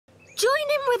Join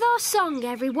in with our song,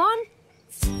 everyone.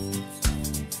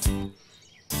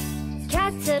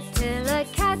 Caterpillar,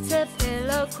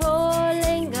 caterpillar,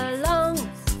 crawling along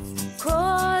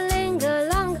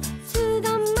to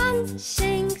the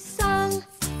munching song.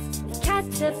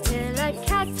 Caterpillar,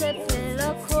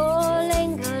 caterpillar,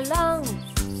 crawling along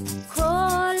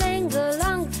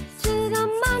to the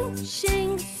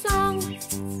munching song.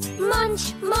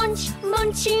 Munch, munch,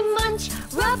 munchy, munch,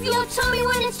 rub your tummy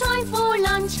when it's time for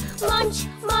lunch. Munch,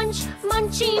 munch,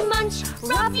 munchy, munch,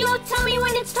 rub your tummy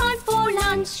when it's time for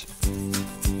lunch.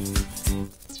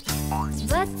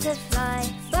 Butterfly,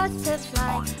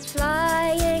 butterfly,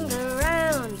 flying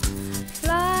around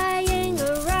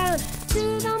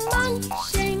to the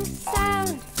munching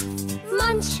sound.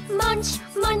 Munch, munch,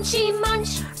 munchy,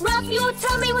 munch, rub your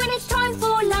tummy when it's time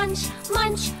for lunch.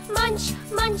 Munch, munch,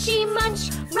 munchy, munch,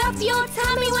 rub your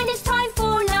tummy when it's time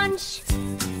for lunch.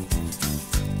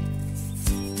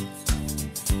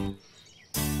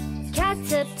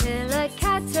 Caterpillar,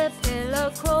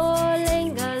 caterpillar,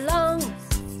 crawling along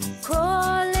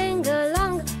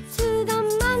to the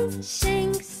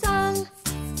munching song.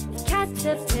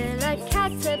 Caterpillar,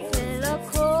 caterpillar,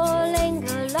 crawling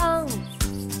along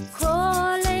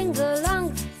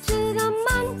to the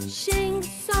munching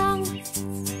song.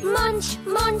 Munch,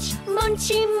 munch,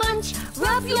 munchy, munch,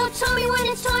 rub your tummy when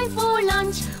it's time for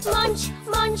lunch. Munch,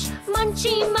 munch,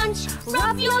 munchy, munch,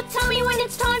 rub your tummy when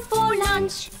it's time for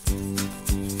lunch.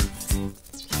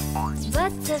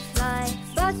 Butterfly,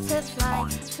 butterfly,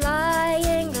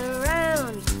 flying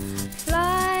around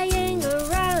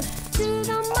to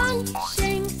the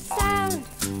munching sound.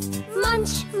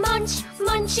 Munch, munch,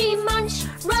 munchy, munch,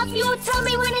 rub your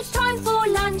tummy when it's time for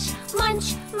lunch.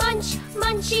 Munch, munch,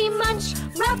 munchy, munch,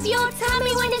 rub your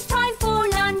tummy when it's time for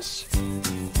lunch.